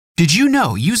Did you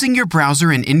know using your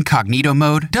browser in incognito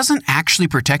mode doesn't actually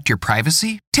protect your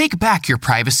privacy? Take back your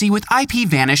privacy with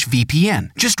IPVanish VPN.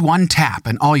 Just one tap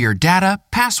and all your data,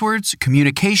 passwords,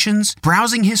 communications,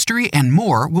 browsing history, and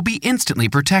more will be instantly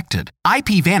protected.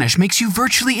 IPVanish makes you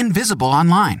virtually invisible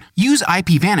online. Use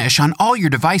IPVanish on all your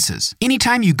devices,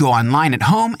 anytime you go online at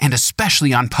home and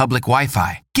especially on public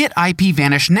Wi-Fi. Get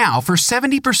IPVanish now for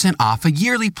 70% off a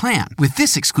yearly plan with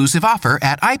this exclusive offer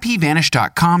at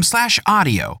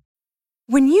ipvanish.com/audio.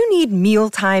 When you need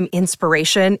mealtime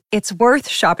inspiration, it's worth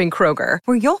shopping Kroger,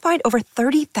 where you'll find over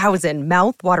 30,000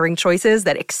 mouth-watering choices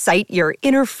that excite your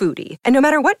inner foodie. And no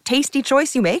matter what tasty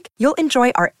choice you make, you'll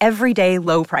enjoy our everyday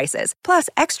low prices, plus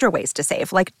extra ways to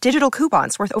save, like digital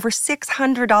coupons worth over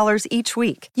 $600 each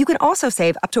week. You can also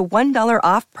save up to $1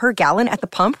 off per gallon at the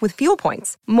pump with fuel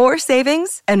points. More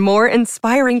savings and more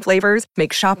inspiring flavors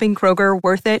make shopping Kroger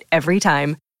worth it every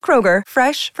time. Kroger,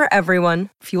 fresh for everyone.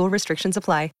 Fuel restrictions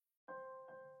apply.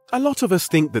 A lot of us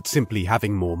think that simply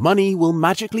having more money will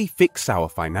magically fix our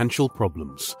financial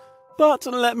problems. But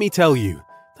let me tell you,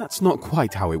 that's not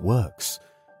quite how it works.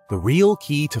 The real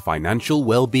key to financial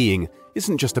well-being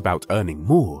isn't just about earning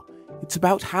more, it's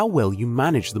about how well you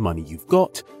manage the money you've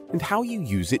got and how you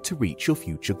use it to reach your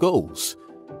future goals.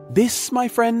 This, my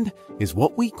friend, is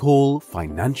what we call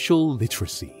financial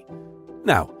literacy.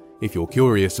 Now, if you're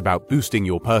curious about boosting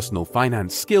your personal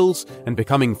finance skills and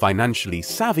becoming financially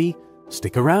savvy,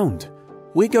 stick around.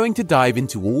 We're going to dive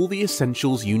into all the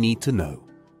essentials you need to know.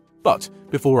 But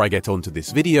before I get onto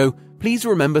this video, please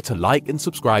remember to like and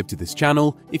subscribe to this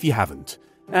channel if you haven't.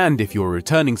 And if you're a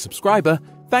returning subscriber,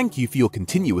 thank you for your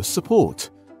continuous support.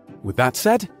 With that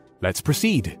said, let's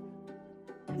proceed.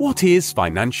 What is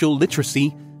financial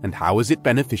literacy and how is it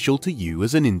beneficial to you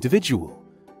as an individual?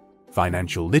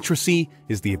 Financial literacy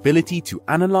is the ability to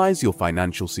analyze your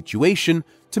financial situation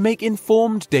to make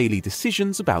informed daily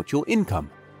decisions about your income.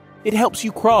 It helps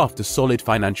you craft a solid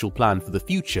financial plan for the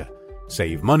future,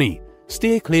 save money,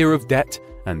 steer clear of debt,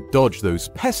 and dodge those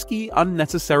pesky,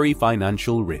 unnecessary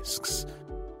financial risks.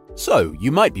 So,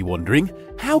 you might be wondering,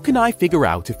 how can I figure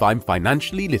out if I'm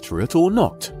financially literate or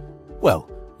not? Well,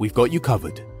 we've got you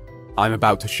covered. I'm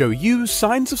about to show you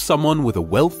signs of someone with a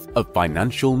wealth of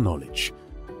financial knowledge.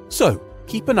 So,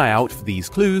 keep an eye out for these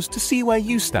clues to see where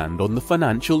you stand on the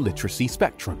financial literacy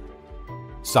spectrum.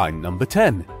 Sign number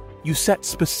 10. You set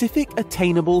specific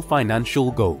attainable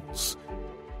financial goals.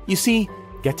 You see,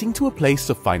 getting to a place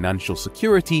of financial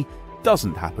security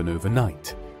doesn't happen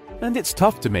overnight, and it's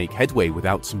tough to make headway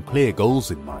without some clear goals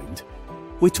in mind.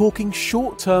 We're talking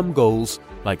short-term goals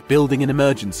like building an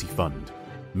emergency fund,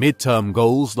 mid-term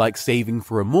goals like saving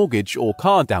for a mortgage or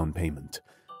car down payment,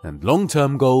 and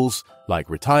long-term goals like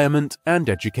retirement and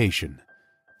education.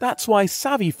 That's why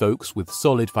savvy folks with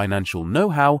solid financial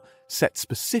know-how set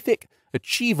specific,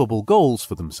 achievable goals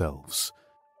for themselves.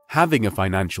 Having a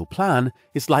financial plan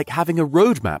is like having a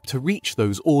roadmap to reach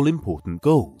those all-important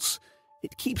goals.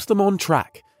 It keeps them on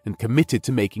track and committed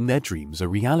to making their dreams a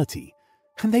reality.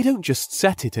 And they don't just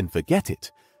set it and forget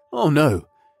it. Oh no,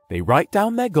 they write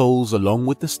down their goals along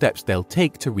with the steps they'll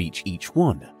take to reach each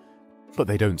one. But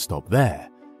they don't stop there.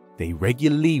 They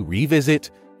regularly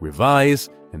revisit, revise,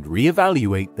 and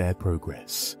reevaluate their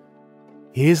progress.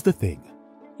 Here's the thing.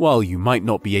 While you might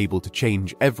not be able to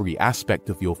change every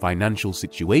aspect of your financial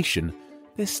situation,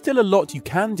 there's still a lot you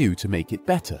can do to make it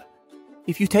better.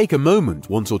 If you take a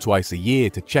moment once or twice a year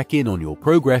to check in on your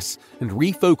progress and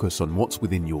refocus on what's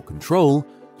within your control,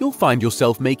 you'll find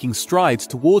yourself making strides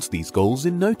towards these goals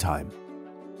in no time.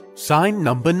 Sign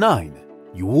number 9.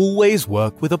 You always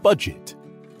work with a budget.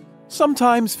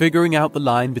 Sometimes figuring out the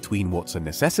line between what's a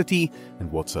necessity and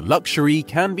what's a luxury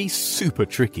can be super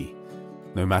tricky.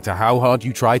 No matter how hard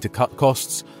you try to cut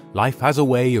costs, life has a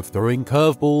way of throwing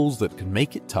curveballs that can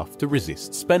make it tough to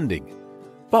resist spending.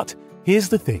 But here's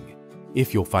the thing.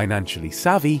 If you're financially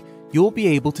savvy, you'll be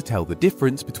able to tell the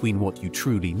difference between what you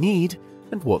truly need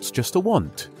and what's just a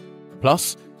want.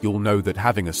 Plus, you'll know that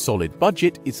having a solid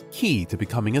budget is key to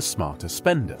becoming a smarter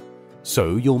spender.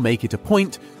 So you'll make it a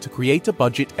point to create a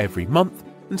budget every month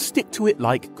and stick to it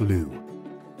like glue.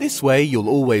 This way you'll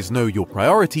always know your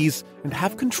priorities and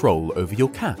have control over your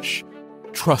cash.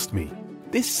 Trust me,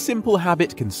 this simple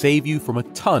habit can save you from a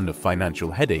ton of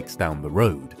financial headaches down the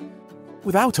road.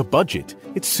 Without a budget,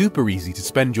 it's super easy to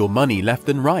spend your money left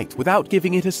and right without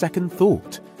giving it a second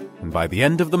thought. And by the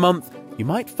end of the month, you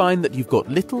might find that you've got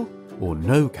little or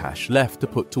no cash left to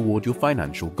put toward your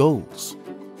financial goals.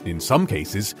 In some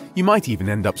cases, you might even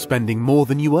end up spending more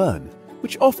than you earn,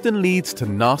 which often leads to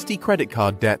nasty credit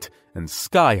card debt and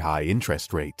sky-high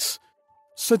interest rates.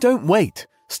 So don't wait.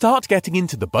 Start getting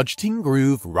into the budgeting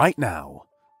groove right now.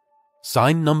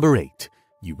 Sign number 8.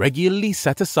 You regularly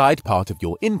set aside part of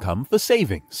your income for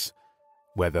savings.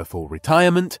 Whether for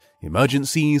retirement,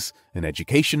 emergencies, an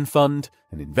education fund,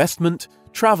 an investment,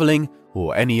 traveling,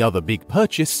 or any other big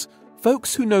purchase,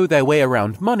 folks who know their way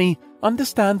around money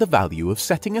understand the value of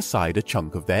setting aside a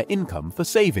chunk of their income for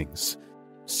savings.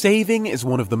 Saving is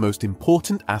one of the most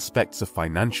important aspects of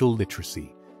financial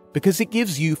literacy because it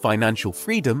gives you financial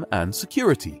freedom and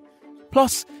security.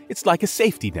 Plus, it's like a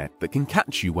safety net that can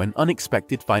catch you when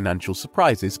unexpected financial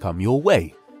surprises come your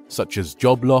way, such as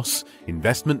job loss,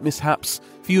 investment mishaps,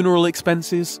 funeral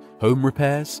expenses, home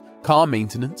repairs, car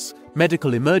maintenance,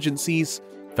 medical emergencies,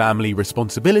 family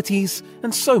responsibilities,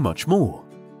 and so much more.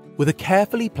 With a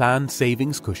carefully planned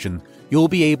savings cushion, you'll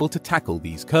be able to tackle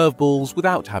these curveballs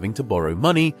without having to borrow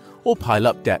money or pile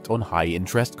up debt on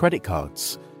high-interest credit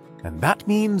cards. And that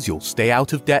means you'll stay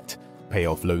out of debt, pay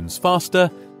off loans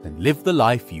faster, and live the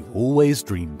life you've always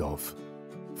dreamed of.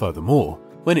 Furthermore,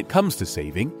 when it comes to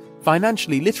saving,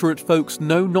 financially literate folks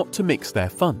know not to mix their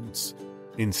funds.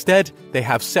 Instead, they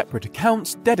have separate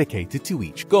accounts dedicated to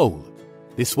each goal.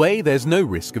 This way, there's no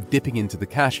risk of dipping into the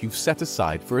cash you've set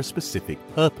aside for a specific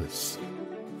purpose.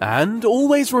 And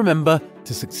always remember,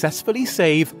 to successfully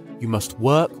save, you must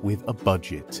work with a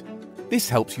budget. This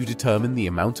helps you determine the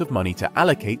amount of money to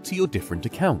allocate to your different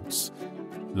accounts.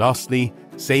 Lastly,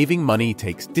 saving money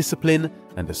takes discipline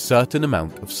and a certain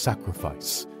amount of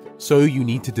sacrifice. So you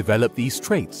need to develop these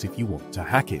traits if you want to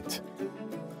hack it.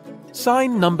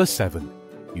 Sign number 7.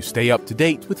 You stay up to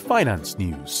date with finance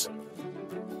news.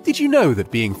 Did you know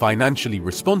that being financially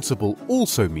responsible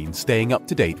also means staying up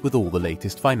to date with all the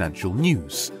latest financial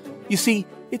news? You see,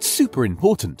 it's super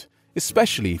important,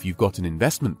 especially if you've got an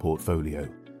investment portfolio.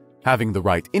 Having the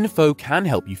right info can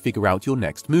help you figure out your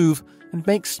next move and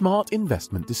make smart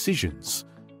investment decisions.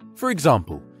 For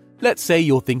example, let's say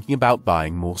you're thinking about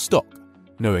buying more stock.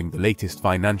 Knowing the latest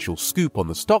financial scoop on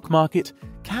the stock market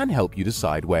can help you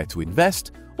decide where to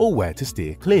invest or where to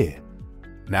steer clear.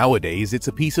 Nowadays, it's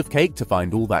a piece of cake to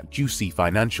find all that juicy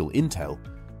financial intel.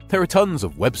 There are tons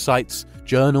of websites,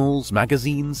 journals,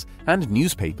 magazines, and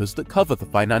newspapers that cover the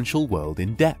financial world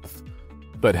in depth.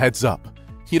 But heads up,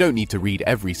 you don't need to read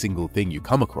every single thing you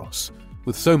come across.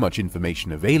 With so much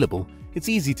information available, it's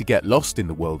easy to get lost in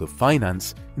the world of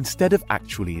finance instead of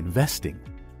actually investing.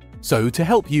 So to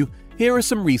help you, here are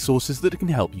some resources that can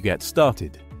help you get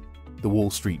started. The Wall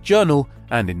Street Journal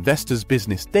and Investors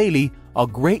Business Daily are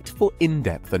great for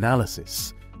in-depth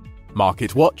analysis.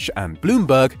 MarketWatch and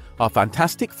Bloomberg are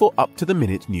fantastic for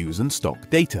up-to-the-minute news and stock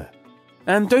data.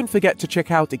 And don't forget to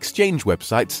check out exchange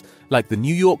websites like the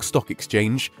New York Stock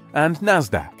Exchange and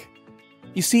NASDAQ.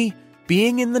 You see,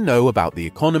 being in the know about the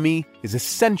economy is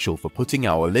essential for putting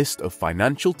our list of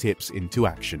financial tips into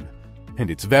action.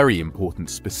 And it's very important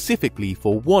specifically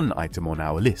for one item on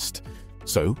our list.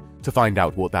 So, to find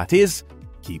out what that is,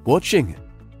 keep watching.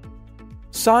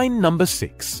 Sign number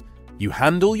 6. You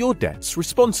handle your debts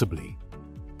responsibly.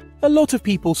 A lot of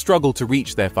people struggle to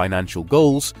reach their financial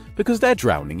goals because they're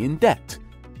drowning in debt.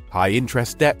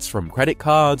 High-interest debts from credit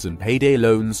cards and payday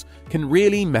loans can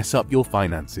really mess up your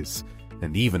finances,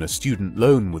 and even a student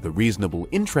loan with a reasonable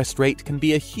interest rate can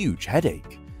be a huge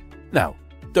headache. Now,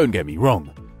 don't get me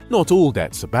wrong, not all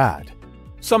debts are bad.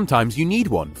 Sometimes you need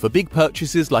one for big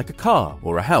purchases like a car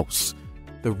or a house.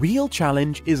 The real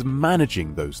challenge is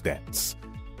managing those debts.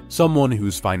 Someone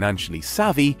who's financially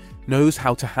savvy knows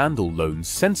how to handle loans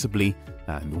sensibly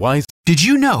and wisely. Did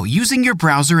you know using your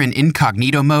browser in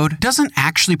incognito mode doesn't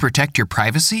actually protect your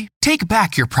privacy? Take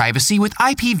back your privacy with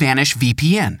IPVanish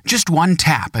VPN. Just one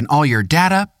tap and all your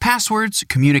data, passwords,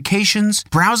 communications,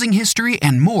 browsing history,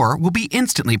 and more will be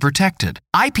instantly protected.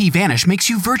 IPVanish makes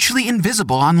you virtually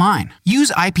invisible online. Use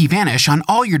IPVanish on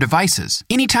all your devices,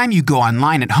 anytime you go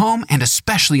online at home and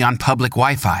especially on public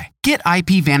Wi-Fi. Get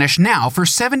IPVanish now for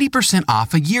 70%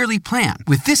 off a yearly plan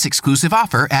with this exclusive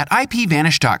offer at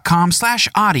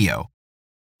ipvanish.com/audio.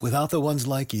 Without the ones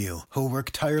like you, who work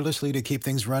tirelessly to keep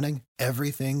things running,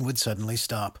 everything would suddenly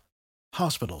stop.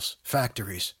 Hospitals,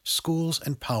 factories, schools,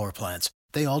 and power plants,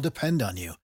 they all depend on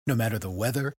you. No matter the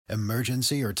weather,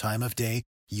 emergency, or time of day,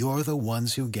 you're the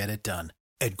ones who get it done.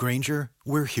 At Grainger,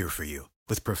 we're here for you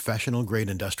with professional-grade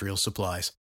industrial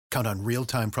supplies. Count on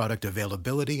real-time product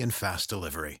availability and fast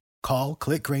delivery. Call,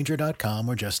 clickgrainger.com,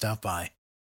 or just stop by.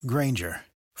 Grainger,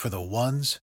 for the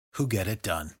ones who get it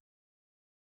done.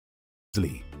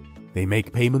 They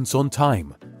make payments on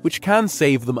time, which can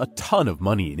save them a ton of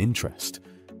money in interest.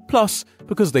 Plus,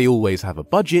 because they always have a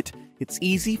budget, it's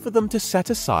easy for them to set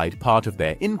aside part of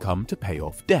their income to pay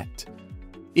off debt.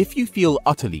 If you feel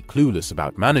utterly clueless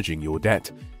about managing your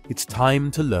debt, it's time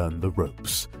to learn the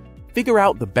ropes. figure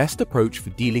out the best approach for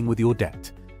dealing with your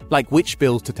debt, like which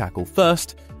bills to tackle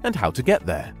first and how to get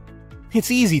there.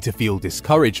 It's easy to feel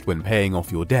discouraged when paying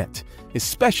off your debt,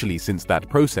 especially since that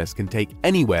process can take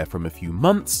anywhere from a few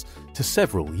months to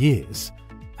several years.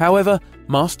 However,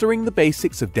 mastering the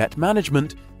basics of debt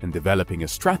management and developing a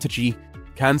strategy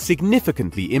can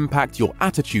significantly impact your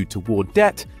attitude toward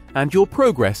debt and your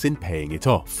progress in paying it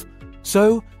off.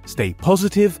 So, stay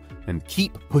positive and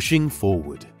keep pushing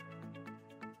forward.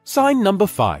 Sign number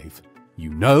 5.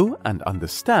 You know and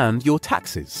understand your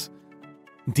taxes.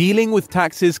 Dealing with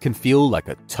taxes can feel like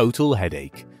a total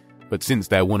headache, but since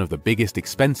they're one of the biggest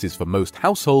expenses for most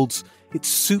households, it's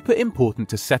super important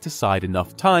to set aside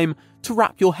enough time to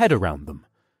wrap your head around them.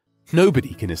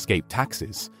 Nobody can escape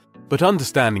taxes, but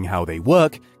understanding how they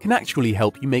work can actually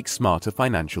help you make smarter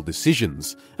financial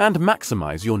decisions and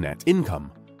maximize your net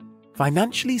income.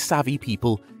 Financially savvy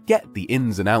people get the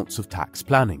ins and outs of tax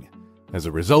planning. As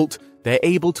a result, they're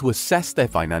able to assess their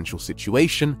financial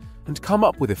situation and come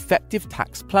up with effective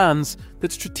tax plans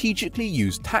that strategically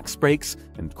use tax breaks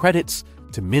and credits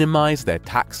to minimize their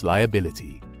tax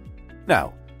liability.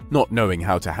 Now, not knowing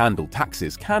how to handle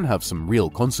taxes can have some real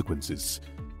consequences.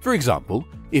 For example,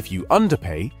 if you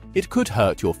underpay, it could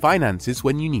hurt your finances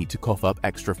when you need to cough up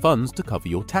extra funds to cover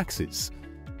your taxes.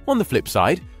 On the flip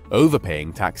side,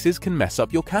 overpaying taxes can mess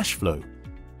up your cash flow.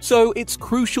 So it's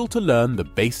crucial to learn the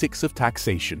basics of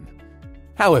taxation.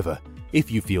 However, if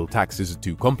you feel taxes are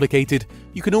too complicated,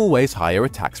 you can always hire a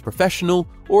tax professional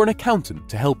or an accountant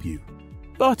to help you.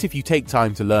 But if you take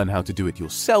time to learn how to do it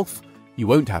yourself, you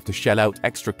won't have to shell out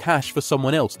extra cash for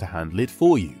someone else to handle it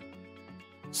for you.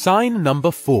 Sign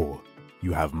number 4.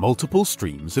 You have multiple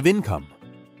streams of income.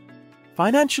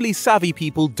 Financially savvy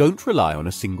people don't rely on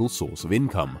a single source of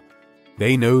income.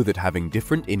 They know that having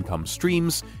different income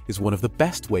streams is one of the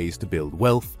best ways to build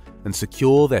wealth and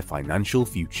secure their financial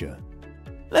future.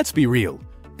 Let's be real,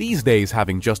 these days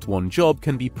having just one job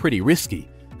can be pretty risky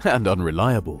and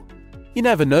unreliable. You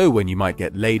never know when you might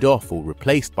get laid off or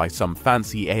replaced by some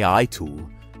fancy AI tool.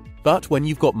 But when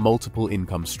you've got multiple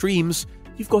income streams,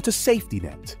 you've got a safety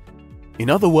net. In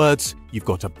other words, you've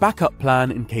got a backup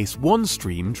plan in case one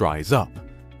stream dries up,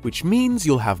 which means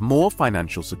you'll have more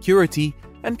financial security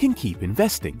and can keep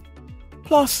investing.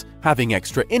 Plus, having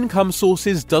extra income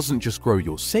sources doesn't just grow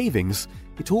your savings,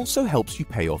 it also helps you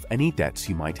pay off any debts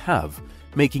you might have,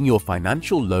 making your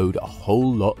financial load a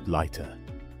whole lot lighter.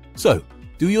 So,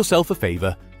 do yourself a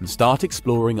favor and start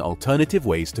exploring alternative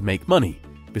ways to make money,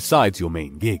 besides your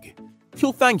main gig.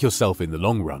 You'll thank yourself in the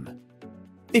long run.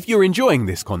 If you're enjoying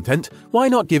this content, why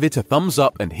not give it a thumbs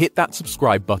up and hit that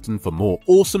subscribe button for more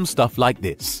awesome stuff like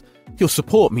this? Your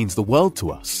support means the world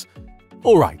to us.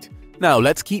 Alright, now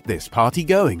let's keep this party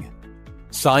going.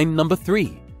 Sign number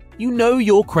 3. You know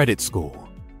your credit score.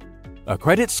 A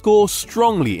credit score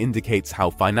strongly indicates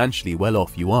how financially well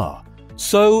off you are,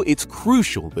 so it's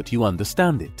crucial that you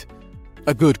understand it.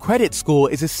 A good credit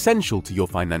score is essential to your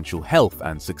financial health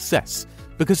and success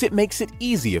because it makes it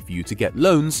easier for you to get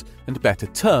loans and better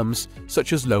terms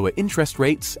such as lower interest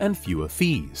rates and fewer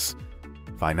fees.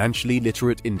 Financially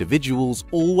literate individuals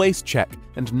always check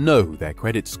and know their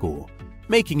credit score,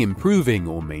 making improving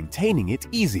or maintaining it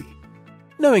easy.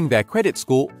 Knowing their credit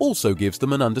score also gives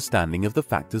them an understanding of the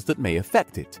factors that may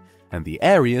affect it and the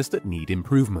areas that need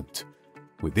improvement.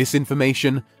 With this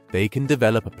information, they can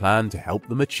develop a plan to help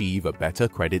them achieve a better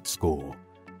credit score.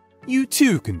 You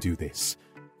too can do this.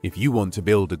 If you want to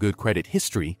build a good credit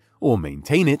history or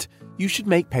maintain it, you should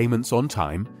make payments on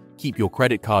time, keep your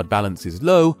credit card balances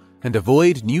low, and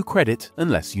avoid new credit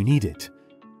unless you need it.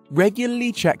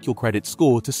 Regularly check your credit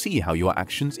score to see how your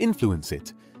actions influence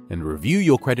it, and review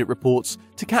your credit reports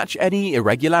to catch any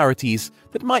irregularities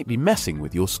that might be messing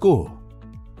with your score.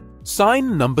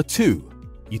 Sign number 2.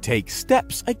 You take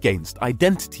steps against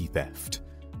identity theft.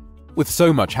 With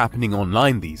so much happening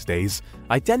online these days,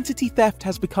 identity theft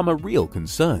has become a real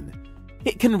concern.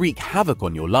 It can wreak havoc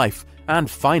on your life and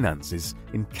finances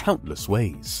in countless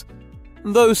ways.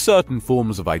 Though certain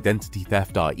forms of identity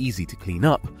theft are easy to clean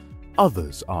up,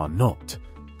 others are not.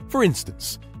 For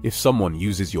instance, if someone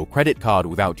uses your credit card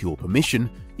without your permission,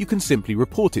 you can simply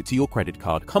report it to your credit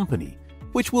card company,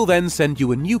 which will then send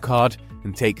you a new card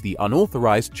and take the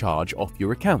unauthorized charge off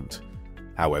your account.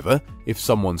 However, if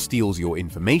someone steals your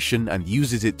information and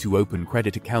uses it to open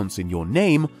credit accounts in your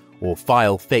name, or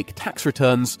file fake tax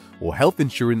returns or health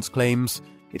insurance claims,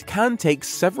 it can take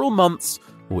several months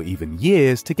or even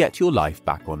years to get your life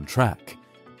back on track.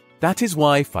 That is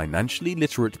why financially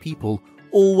literate people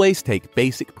always take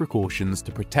basic precautions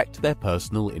to protect their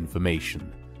personal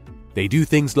information. They do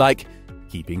things like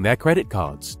keeping their credit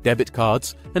cards, debit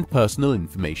cards, and personal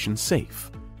information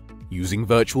safe. using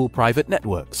virtual private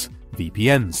networks,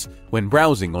 VPNs, when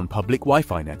browsing on public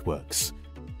Wi-Fi networks.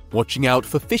 Watching out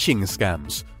for phishing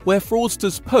scams, where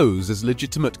fraudsters pose as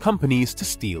legitimate companies to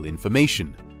steal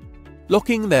information.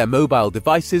 Locking their mobile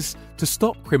devices to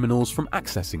stop criminals from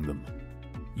accessing them.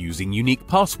 Using unique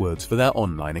passwords for their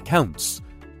online accounts.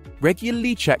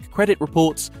 Regularly check credit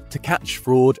reports to catch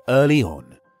fraud early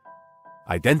on.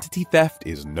 Identity theft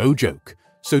is no joke,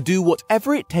 so do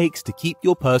whatever it takes to keep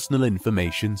your personal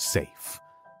information safe.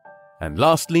 And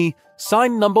lastly,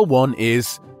 sign number 1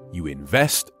 is you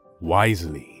invest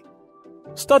wisely.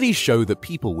 Studies show that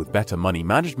people with better money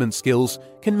management skills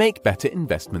can make better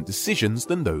investment decisions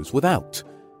than those without.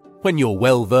 When you're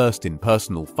well versed in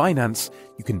personal finance,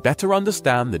 you can better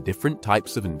understand the different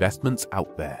types of investments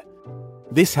out there.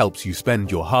 This helps you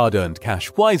spend your hard-earned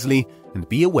cash wisely and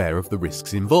be aware of the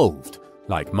risks involved,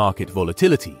 like market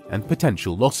volatility and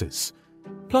potential losses.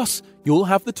 Plus, you'll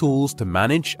have the tools to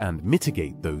manage and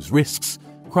mitigate those risks,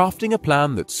 crafting a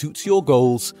plan that suits your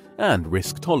goals and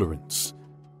risk tolerance.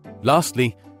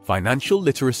 Lastly, financial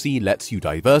literacy lets you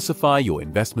diversify your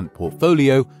investment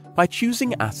portfolio by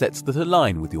choosing assets that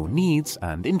align with your needs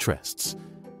and interests.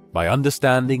 By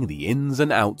understanding the ins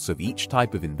and outs of each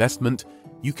type of investment,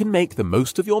 you can make the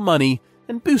most of your money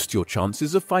and boost your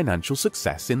chances of financial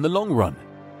success in the long run.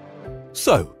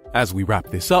 So, as we wrap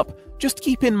this up, just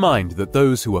keep in mind that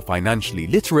those who are financially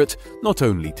literate not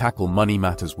only tackle money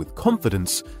matters with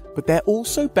confidence, but they're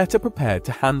also better prepared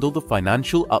to handle the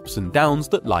financial ups and downs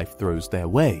that life throws their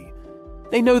way.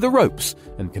 They know the ropes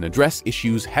and can address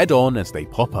issues head-on as they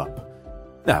pop up.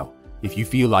 Now, if you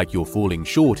feel like you're falling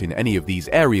short in any of these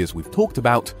areas we've talked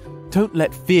about, don't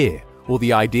let fear or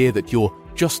the idea that you're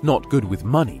just not good with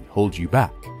money hold you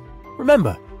back.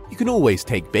 Remember, you can always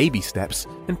take baby steps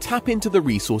and tap into the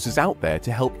resources out there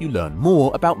to help you learn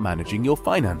more about managing your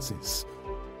finances.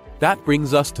 That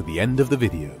brings us to the end of the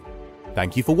video.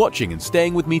 Thank you for watching and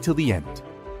staying with me till the end.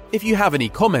 If you have any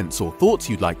comments or thoughts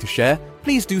you'd like to share,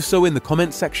 please do so in the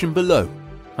comments section below.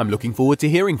 I'm looking forward to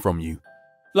hearing from you.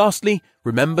 Lastly,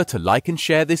 remember to like and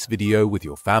share this video with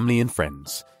your family and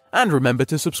friends. And remember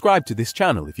to subscribe to this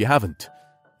channel if you haven't.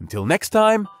 Until next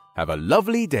time, have a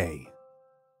lovely day.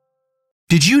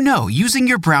 Did you know using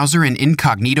your browser in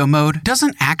incognito mode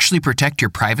doesn't actually protect your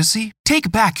privacy? Take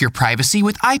back your privacy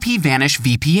with IPVanish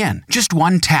VPN. Just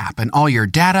one tap and all your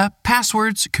data,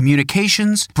 passwords,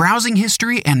 communications, browsing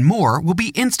history, and more will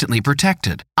be instantly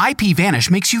protected. IPVanish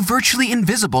makes you virtually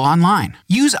invisible online.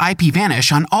 Use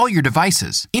IPVanish on all your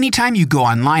devices, anytime you go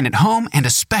online at home and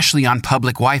especially on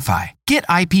public Wi-Fi. Get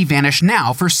IPVanish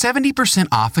now for 70%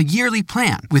 off a yearly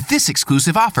plan with this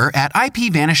exclusive offer at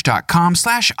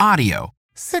ipvanish.com/audio.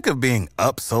 Sick of being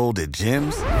upsold at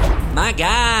gyms? My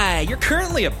guy, you're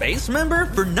currently a base member?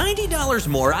 For $90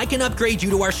 more, I can upgrade you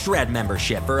to our Shred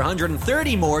membership. For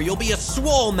 $130 more, you'll be a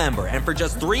Swole member. And for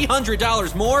just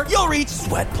 $300 more, you'll reach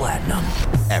Sweat Platinum.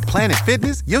 At Planet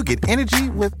Fitness, you'll get energy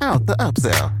without the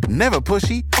upsell. Never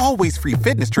pushy, always free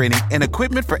fitness training and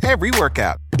equipment for every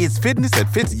workout. It's fitness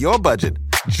that fits your budget.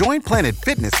 Join Planet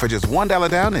Fitness for just $1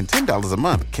 down and $10 a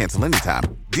month. Cancel anytime.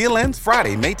 Deal ends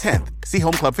Friday, May 10th. See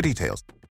Home Club for details.